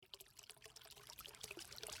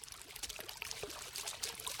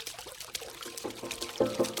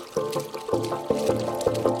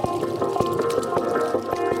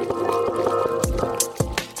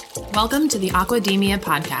Welcome to the Aquademia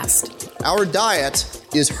podcast. Our diet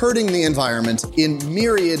is hurting the environment in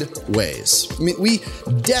myriad ways. I mean, we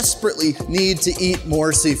desperately need to eat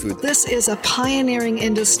more seafood. This is a pioneering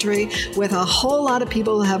industry with a whole lot of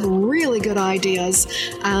people who have really good ideas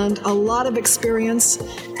and a lot of experience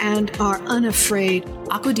and are unafraid.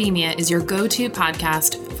 Aquademia is your go-to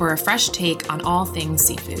podcast for a fresh take on all things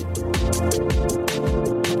seafood.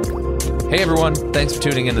 Hey everyone, thanks for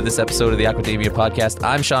tuning into this episode of the Aquademia podcast.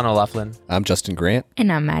 I'm Sean O'Loughlin. I'm Justin Grant. And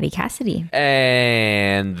I'm Maddie Cassidy.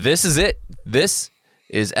 And this is it. This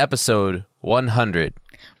is episode 100.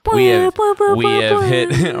 We have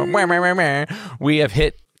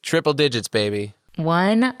hit triple digits, baby.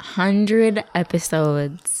 100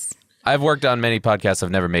 episodes. I've worked on many podcasts. I've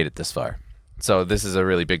never made it this far. So this is a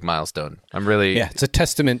really big milestone. It's a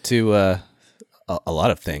testament to a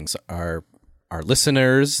lot of things. Our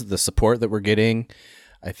listeners, the support that we're getting,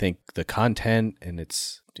 I think the content, and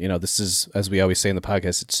it's, this is, as we always say in the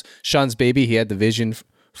podcast, it's Sean's baby. He had the vision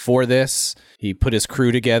for this. He put his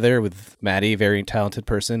crew together with Maddie, very talented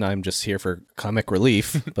person. I'm just here for comic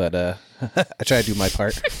relief, but I try to do my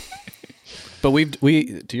part. But we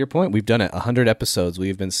to your point, we've done it 100 episodes.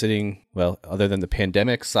 We've been sitting, well, other than the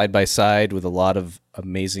pandemic, side by side with a lot of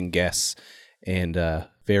amazing guests, and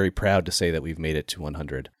very proud to say that we've made it to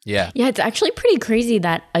 100. Yeah, it's actually pretty crazy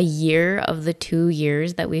that a year of the 2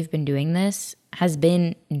 years that we've been doing this has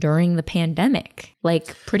been during the pandemic.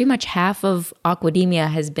 Like pretty much half of Aquademia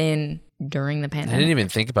has been during the pandemic. I didn't even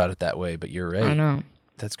think about it that way, but you're right. I know.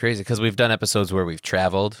 That's crazy because we've done episodes where we've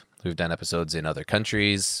traveled. We've done episodes in other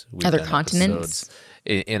countries. Other continents.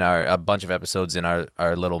 In a bunch of episodes in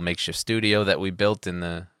our little makeshift studio that we built in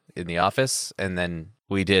the office. And then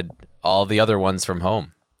we did all the other ones from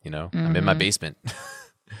home. I'm in my basement.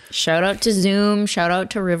 Shout out to Zoom. Shout out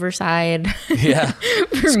to Riverside. Yeah.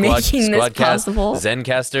 for making this possible.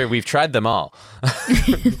 Zencastr. We've tried them all.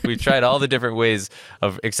 We've tried all the different ways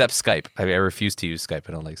except Skype. I refuse to use Skype.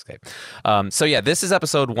 I don't like Skype. So yeah, this is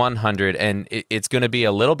episode 100, and it's going to be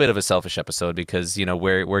a little bit of a selfish episode because,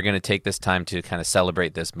 we're going to take this time to kind of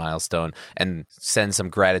celebrate this milestone and send some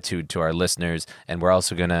gratitude to our listeners. And we're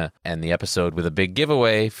also going to end the episode with a big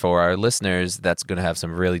giveaway for our listeners that's going to have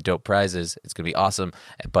some really dope prizes. It's going to be awesome.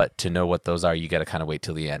 But to know what those are, you got to kind of wait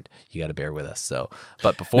till the end. You got to bear with us. So,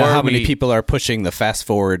 but before how many people are pushing the fast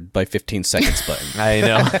forward by 15 seconds button? I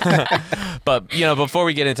know. But, before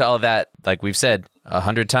we get into all of that, like we've said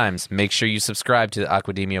 100 times, make sure you subscribe to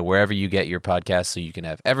Aquademia wherever you get your podcast so you can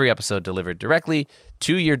have every episode delivered directly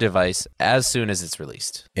to your device as soon as it's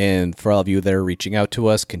released. And for all of you that are reaching out to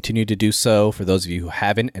us, continue to do so. For those of you who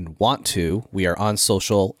haven't and want to, we are on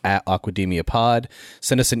social at Aquademia Pod.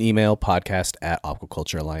 Send us an email,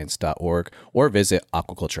 podcast@aquaculturealliance.org, or visit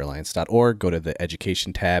aquaculturealliance.org. Go to the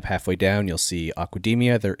education tab halfway down. You'll see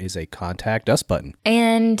Aquademia. There is a contact us button.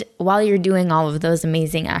 And while you're doing all of those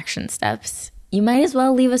amazing action steps, you might as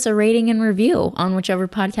well leave us a rating and review on whichever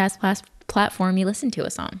podcast platform you listen to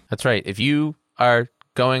us on. That's right. If you are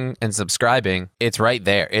going and subscribing, it's right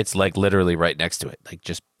there. It's like literally right next to it. Like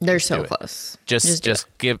they're so close. Just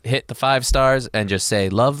hit the 5 stars and just say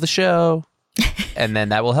love the show, and then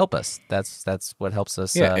that will help us. That's what helps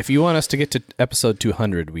us. Yeah, if you want us to get to episode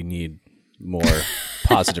 200, we need more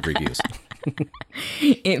positive reviews.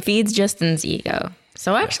 It feeds Justin's ego.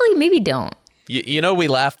 So actually, maybe don't. We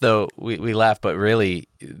laugh though. We laugh, but really,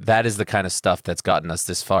 that is the kind of stuff that's gotten us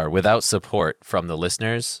this far. Without support from the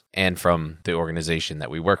listeners and from the organization that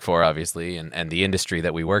we work for, obviously, and the industry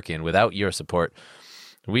that we work in, without your support,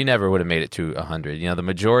 we never would have made it to 100. The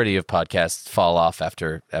majority of podcasts fall off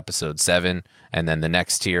after episode 7, and then the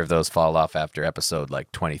next tier of those fall off after episode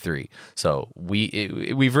 23. So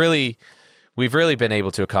we've really been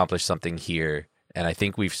able to accomplish something here, and I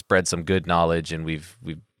think we've spread some good knowledge, and we've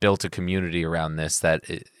built a community around this that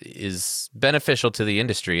is beneficial to the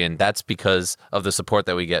industry, and that's because of the support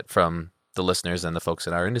that we get from the listeners and the folks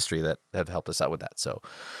in our industry that have helped us out with that. So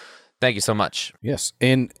thank you so much. Yes,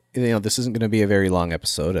 and this isn't going to be a very long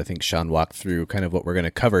episode. I think Sean walked through kind of what we're going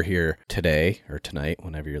to cover here today or tonight,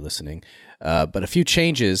 whenever you're listening, but a few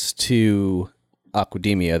changes to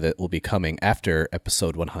Aquademia that will be coming after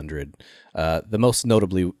episode 100. The most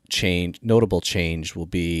notable change will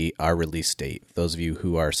be our release date. Those of you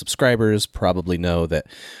who are subscribers probably know that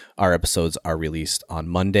our episodes are released on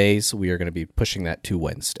Mondays. We are going to be pushing that to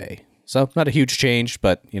Wednesday. So not a huge change,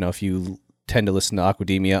 but if you tend to listen to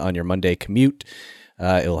Aquademia on your Monday commute,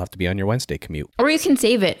 it'll have to be on your Wednesday commute. Or you can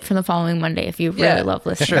save it for the following Monday if you really love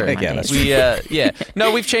listening sure. to Mondays. that's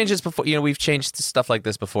No, we've changed this before. We've changed stuff like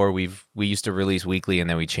this before. We used to release weekly, and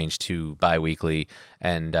then we changed to bi-weekly.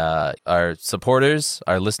 And our supporters,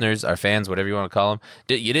 our listeners, our fans, whatever you want to call them,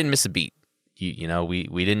 you didn't miss a beat.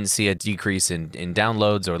 We didn't see a decrease in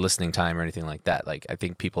downloads or listening time or anything like that. Like, I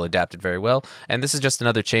think people adapted very well. And this is just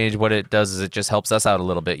another change. What it does is it just helps us out a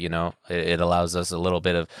little bit, It allows us a little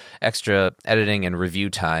bit of extra editing and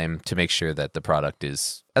review time to make sure that the product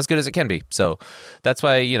is as good as it can be. So that's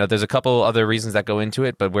why, there's a couple other reasons that go into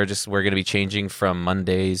it, but we're going to be changing from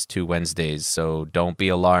Mondays to Wednesdays. So don't be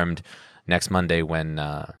alarmed next Monday when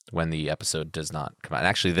the episode does not come out.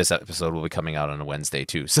 Actually, this episode will be coming out on a Wednesday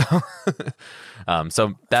too. So,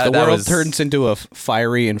 the world turns into a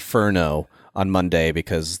fiery inferno on Monday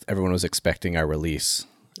because everyone was expecting our release.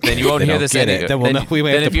 Then you won't hear this anyway. Then we'll know we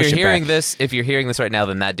have to if you're push it hearing back. this, if you're hearing this right now,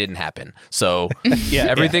 then that didn't happen. So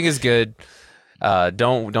everything is good.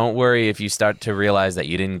 Don't worry if you start to realize that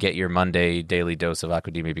you didn't get your Monday daily dose of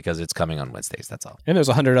Aquademia because it's coming on Wednesdays. That's all. And there's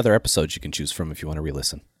 100 other episodes you can choose from if you want to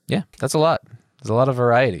re-listen. Yeah, that's a lot. There's a lot of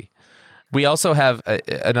variety. We also have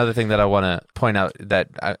another thing that I want to point out that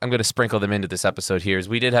I'm going to sprinkle them into this episode here is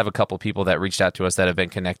we did have a couple people that reached out to us that have been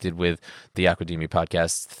connected with the Aquademia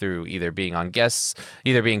podcast through either being guests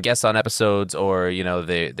on episodes or,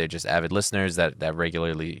 they're just avid listeners that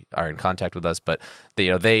regularly are in contact with us. But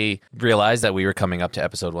they realized that we were coming up to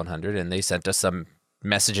episode 100 and they sent us some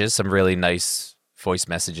messages, some really nice voice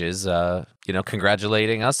messages,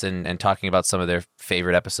 congratulating us and talking about some of their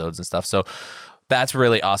favorite episodes and stuff. So that's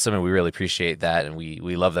really awesome, and we really appreciate that, and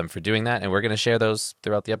we love them for doing that, and we're going to share those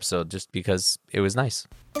throughout the episode just because it was nice.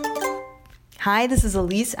 Hi, this is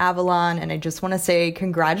Elise Avalon, and I just want to say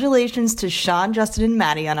congratulations to Sean, Justin, and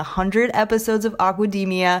Maddie on 100 episodes of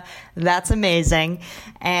Aquademia. That's amazing.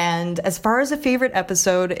 And as far as a favorite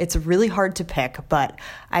episode, it's really hard to pick, but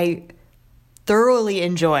I thoroughly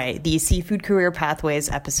enjoy the Seafood Career Pathways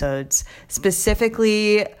episodes,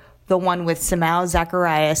 specifically the one with Samau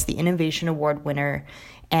Zacharias, the Innovation Award winner,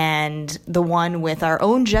 and the one with our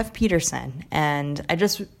own Jeff Peterson. And I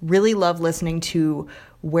just really love listening to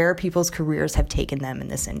where people's careers have taken them in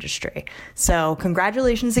this industry. So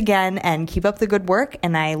congratulations again, and keep up the good work.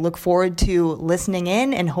 And I look forward to listening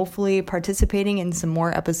in and hopefully participating in some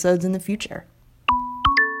more episodes in the future.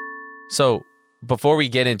 So before we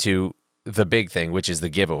get into the big thing, which is the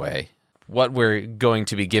giveaway, what we're going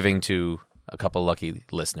to be giving to a couple lucky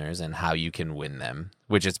listeners and how you can win them,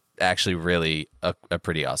 which is actually really a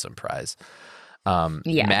pretty awesome prize.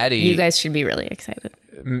 Maddie, you guys should be really excited.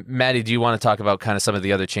 Maddie, do you want to talk about kind of some of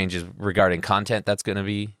the other changes regarding content that's going to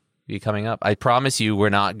be coming up? I promise you we're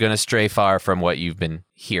not going to stray far from what you've been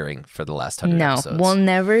hearing for the last 100 episodes. No, we'll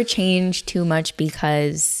never change too much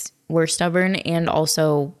because we're stubborn, and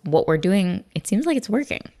also what we're doing, it seems like it's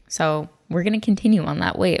working. So we're going to continue on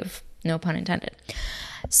that wave. No pun intended.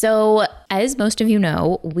 So, as most of you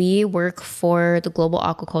know, we work for the Global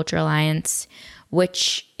Aquaculture Alliance,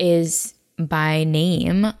 which is by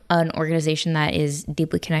name an organization that is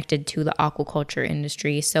deeply connected to the aquaculture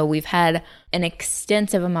industry. So we've had an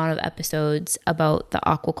extensive amount of episodes about the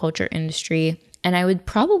aquaculture industry. And I would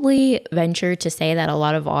probably venture to say that a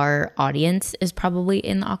lot of our audience is probably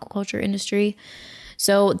in the aquaculture industry.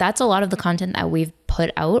 So that's a lot of the content that we've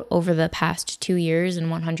put out over the past 2 years and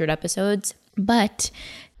 100 episodes. But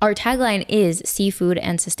our tagline is Seafood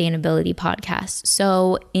and Sustainability Podcast.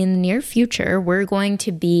 So in the near future, we're going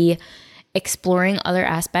to be exploring other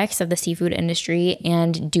aspects of the seafood industry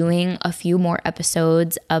and doing a few more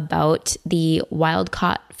episodes about the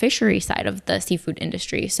wild-caught fishery side of the seafood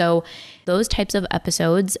industry. So those types of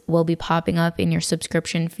episodes will be popping up in your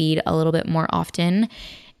subscription feed a little bit more often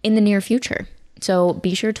in the near future. So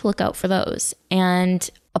be sure to look out for those. And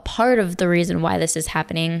a part of the reason why this is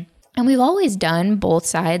happening, and we've always done both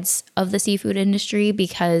sides of the seafood industry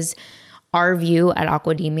because our view at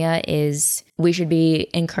Aquademia is we should be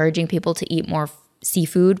encouraging people to eat more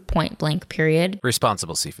seafood, point blank, period.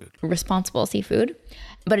 Responsible seafood. Responsible seafood.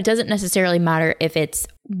 But it doesn't necessarily matter if it's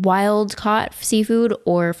wild caught seafood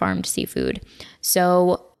or farmed seafood.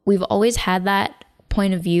 So we've always had that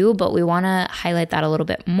point of view, but we want to highlight that a little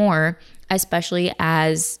bit more, especially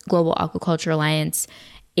as Global Aquaculture Alliance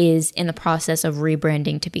is in the process of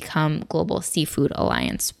rebranding to become Global Seafood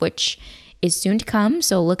Alliance, which is soon to come.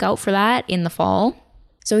 So look out for that in the fall.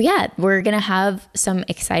 So yeah, we're going to have some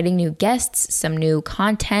exciting new guests, some new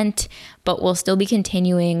content, but we'll still be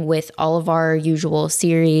continuing with all of our usual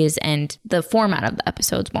series, and the format of the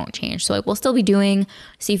episodes won't change. So we'll still be doing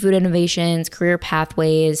seafood innovations, career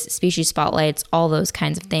pathways, species spotlights, all those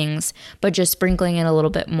kinds of things, but just sprinkling in a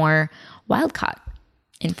little bit more wild caught.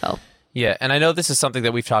 info. Yeah, and I know this is something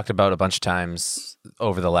that we've talked about a bunch of times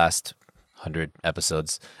over the last 100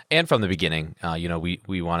 episodes, and from the beginning.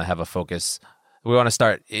 We want to have a focus. We want to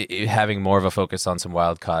start having more of a focus on some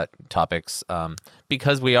wild-caught topics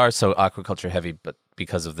because we are so aquaculture heavy, but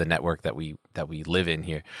because of the network that we live in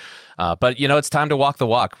here. But it's time to walk the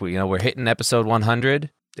walk. We're hitting episode 100.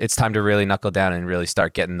 It's time to really knuckle down and really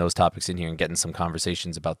start getting those topics in here and getting some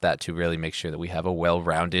conversations about that to really make sure that we have a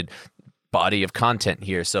well-rounded body of content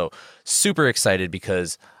here. So super excited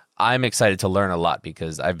because I'm excited to learn a lot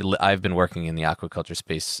because I've been working in the aquaculture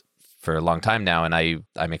space for a long time now, and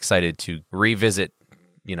I'm excited to revisit.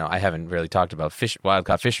 I haven't really talked about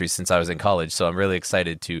wild-caught fisheries since I was in college, so I'm really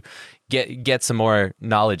excited to get some more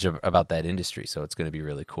knowledge about that industry. So it's going to be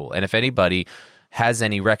really cool. And if anybody has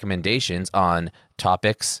any recommendations on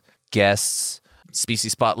topics, guests,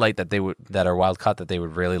 species spotlight that are wild caught that they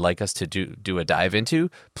would really like us to do a dive into,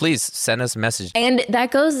 please send us a message. And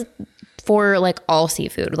that goes for all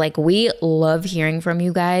seafood. We love hearing from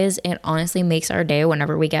you guys. It honestly makes our day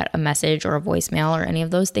whenever we get a message or a voicemail or any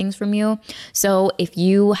of those things from you. So if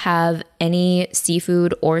you have any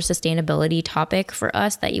seafood or sustainability topic for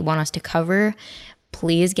us that you want us to cover,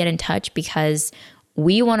 please get in touch because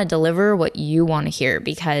we want to deliver what you want to hear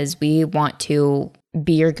because we want to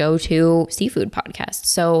be your go-to seafood podcast.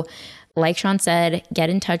 So like Sean said,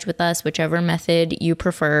 get in touch with us, whichever method you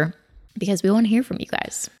prefer, because we want to hear from you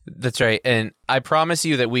guys. That's right. And I promise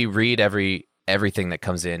you that we read everything that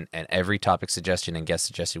comes in, and every topic suggestion and guest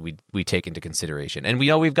suggestion we take into consideration. And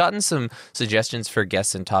we've gotten some suggestions for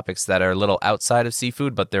guests and topics that are a little outside of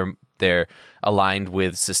seafood, but they're aligned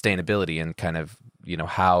with sustainability and kind of,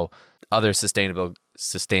 how other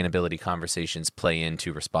sustainability conversations play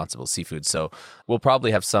into responsible seafood. So we'll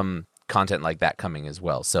probably have some content like that coming as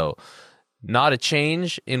well. So not a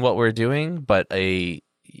change in what we're doing, but an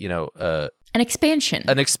expansion.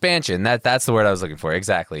 An expansion. That's the word I was looking for.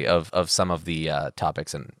 Exactly. Of some of the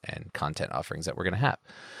topics and content offerings that we're going to have.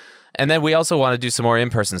 And then we also want to do some more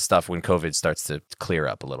in-person stuff when COVID starts to clear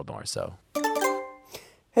up a little more. So,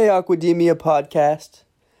 hey, Aquademia podcast.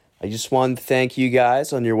 I just wanted to thank you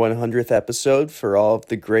guys on your 100th episode for all of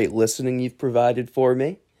the great listening you've provided for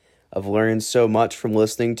me. I've learned so much from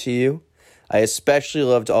listening to you. I especially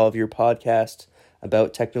loved all of your podcasts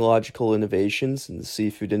about technological innovations in the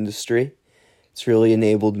seafood industry. It's really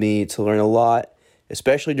enabled me to learn a lot,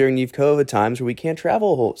 especially during these COVID times where we can't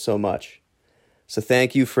travel so much. So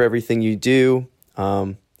thank you for everything you do.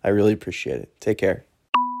 I really appreciate it. Take care.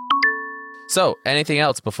 So, anything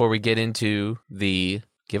else before we get into the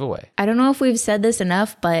giveaway? I don't know if we've said this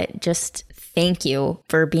enough, but just thank you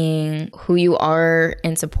for being who you are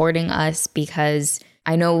and supporting us, because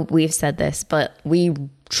I know we've said this, but we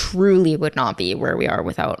truly would not be where we are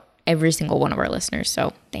without every single one of our listeners.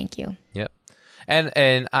 So thank you. Yep.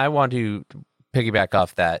 And I want to piggyback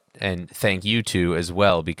off that and thank you too as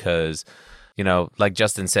well, because, like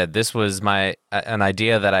Justin said, this was an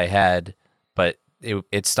idea that I had, but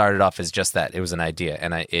it started off as just that. It was an idea,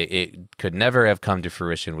 and it could never have come to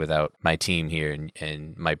fruition without my team here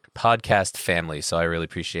and my podcast family. So I really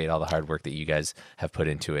appreciate all the hard work that you guys have put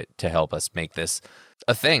into it to help us make this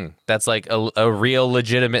a thing that's like a real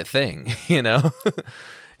legitimate thing,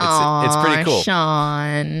 It's pretty cool.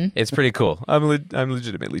 Sean. It's pretty cool. I'm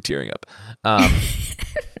legitimately tearing up.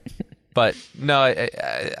 But no,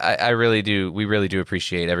 I really do. We really do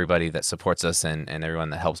appreciate everybody that supports us and everyone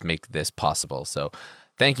that helps make this possible. So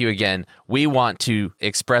thank you again. We want to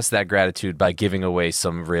express that gratitude by giving away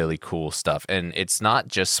some really cool stuff. And it's not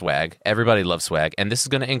just swag. Everybody loves swag. And this is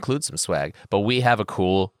going to include some swag. But we have a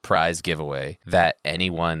cool prize giveaway that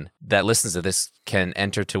anyone that listens to this can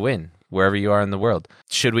enter to win, wherever you are in the world.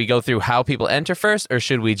 Should we go through how people enter first, or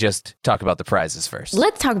should we just talk about the prizes first?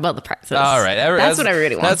 Let's talk about the prizes. All right. That's what I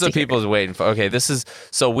really want. That's what people's waiting for. Okay,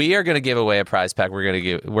 so we are going to give away a prize pack. We're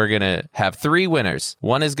going to have 3 winners.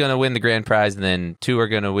 One is going to win the grand prize, and then 2 are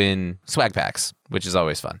going to win swag packs, which is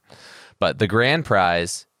always fun. But the grand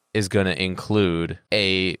prize is going to include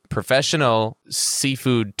a professional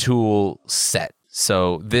seafood tool set.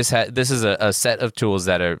 So this is a set of tools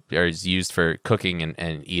that are used for cooking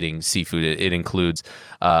and eating seafood. It includes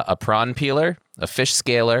a prawn peeler, a fish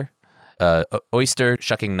scaler, oyster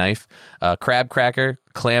shucking knife, a crab cracker,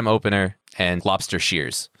 clam opener, and lobster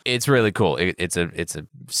shears. It's really cool. It's a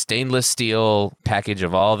stainless steel package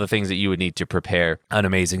of all the things that you would need to prepare an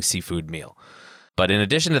amazing seafood meal. But in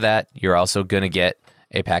addition to that, you're also going to get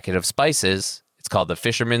a packet of spices. It's called the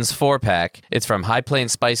Fisherman's 4-Pack. It's from High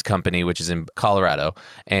Plains Spice Company, which is in Colorado,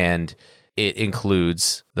 and It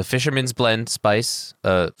includes the Fisherman's Blend spice,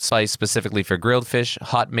 a spice specifically for grilled fish,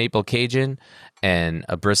 hot maple Cajun, and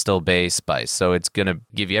a Bristol Bay spice. So it's going to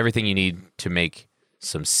give you everything you need to make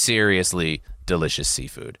some seriously delicious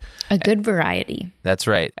seafood. A good variety. That's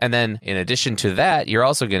right. And then in addition to that, you're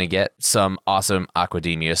also going to get some awesome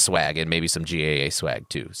Aquademia swag and maybe some GAA swag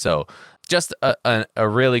too. So just a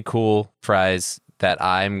really cool prize that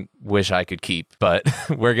I wish I could keep, but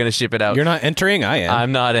we're going to ship it out. You're not entering? I am.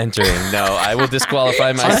 I'm not entering. No, I will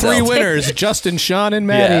disqualify myself. Our 3 winners, Justin, Sean, and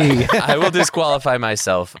Maddie. Yeah, I will disqualify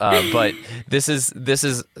myself. But this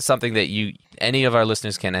is something that any of our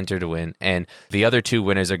listeners can enter to win. And the other 2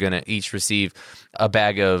 winners are going to each receive a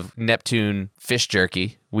bag of Neptune fish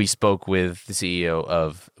jerky. We spoke with the CEO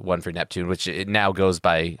of One for Neptune, which it now goes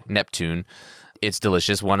by Neptune. It's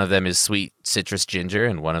delicious. One of them is sweet citrus ginger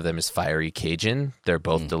and one of them is fiery Cajun. They're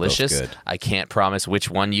both delicious. Both good. I can't promise which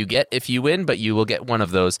one you get if you win, but you will get one of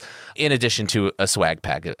those in addition to a swag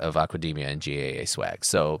pack of Aquademia and GAA swag.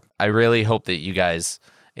 So I really hope that you guys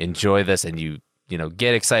enjoy this and you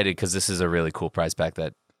get excited because this is a really cool prize pack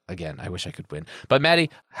that, again, I wish I could win. But Maddie,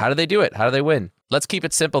 how do they do it? How do they win? Let's keep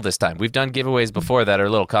it simple this time. We've done giveaways before that are a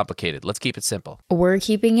little complicated. Let's keep it simple. We're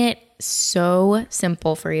keeping it so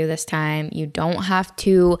simple for you this time. You don't have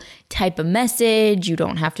to type a message. You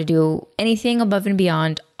don't have to do anything above and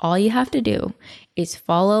beyond. All you have to do is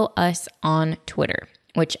follow us on Twitter,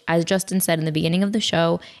 which, as Justin said in the beginning of the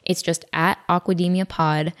show, it's just at Aquademia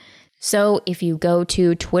Pod. So if you go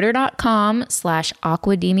to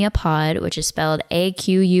twitter.com/aquademiapod, which is spelled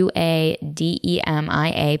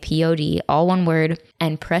AQUADEMIAPOD, all one word,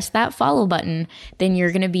 and press that follow button, then you're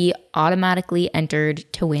going to be automatically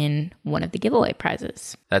entered to win one of the giveaway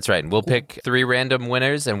prizes. That's right. We'll pick 3 random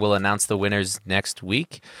winners and we'll announce the winners next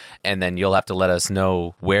week. And then you'll have to let us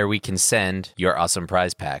know where we can send your awesome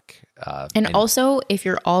prize pack. And also, if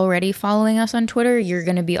you're already following us on Twitter, you're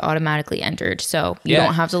going to be automatically entered. So you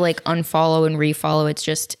don't have to unfollow and refollow. It's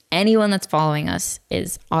just anyone that's following us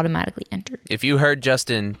is automatically entered. If you heard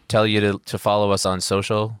Justin tell you to follow us on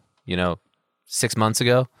social, 6 months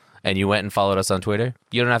ago, and you went and followed us on Twitter,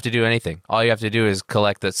 you don't have to do anything. All you have to do is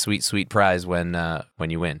collect that sweet, sweet prize when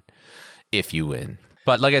you win, if you win.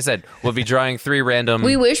 But like I said, we'll be drawing 3 random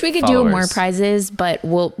We wish we could followers. do more prizes, but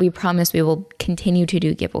we promise we will continue to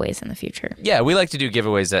do giveaways in the future. Yeah, we like to do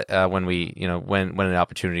giveaways when when an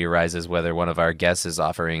opportunity arises, whether one of our guests is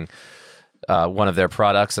offering one of their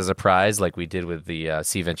products as a prize, like we did with the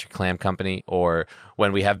Sea Venture Clam Company, or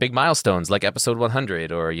when we have big milestones like episode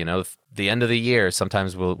 100, or the end of the year.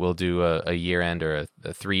 Sometimes we'll do a year end or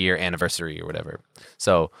a 3-year anniversary or whatever.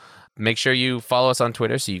 So make sure you follow us on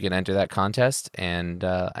Twitter so you can enter that contest. And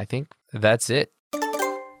I think that's it.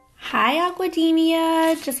 Hi,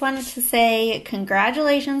 Aquademia. Just wanted to say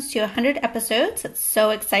congratulations to 100 episodes. It's so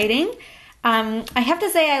exciting. I have to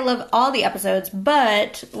say I love all the episodes,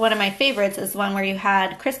 but one of my favorites is the one where you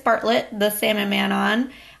had Chris Bartlett, the Salmon Man, on.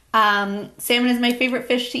 Salmon is my favorite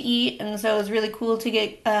fish to eat, and so it was really cool to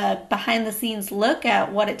get a behind-the-scenes look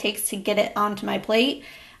at what it takes to get it onto my plate.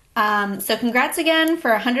 So congrats again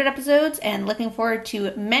for 100 episodes, and looking forward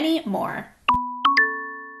to many more.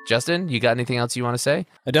 Justin, you got anything else you want to say?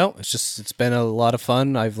 I don't. It's been a lot of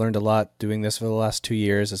fun. I've learned a lot doing this for the last 2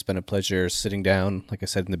 years. It's been a pleasure sitting down, like I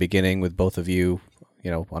said in the beginning, with both of you,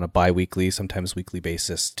 on a bi-weekly, sometimes weekly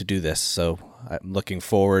basis to do this. So I'm looking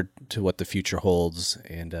forward to what the future holds.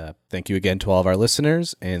 And thank you again to all of our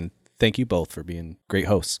listeners. And thank you both for being great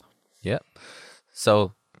hosts. Yep.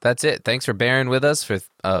 So that's it. Thanks for bearing with us for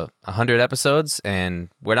 100 episodes, and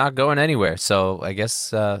we're not going anywhere. So I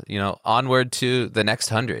guess, onward to the next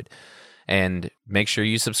 100. And make sure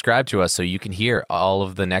you subscribe to us so you can hear all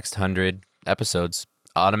of the next 100 episodes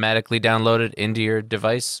automatically downloaded into your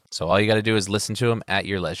device. So all you got to do is listen to them at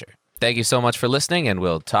your leisure. Thank you so much for listening, and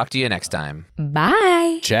we'll talk to you next time.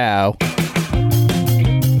 Bye. Ciao.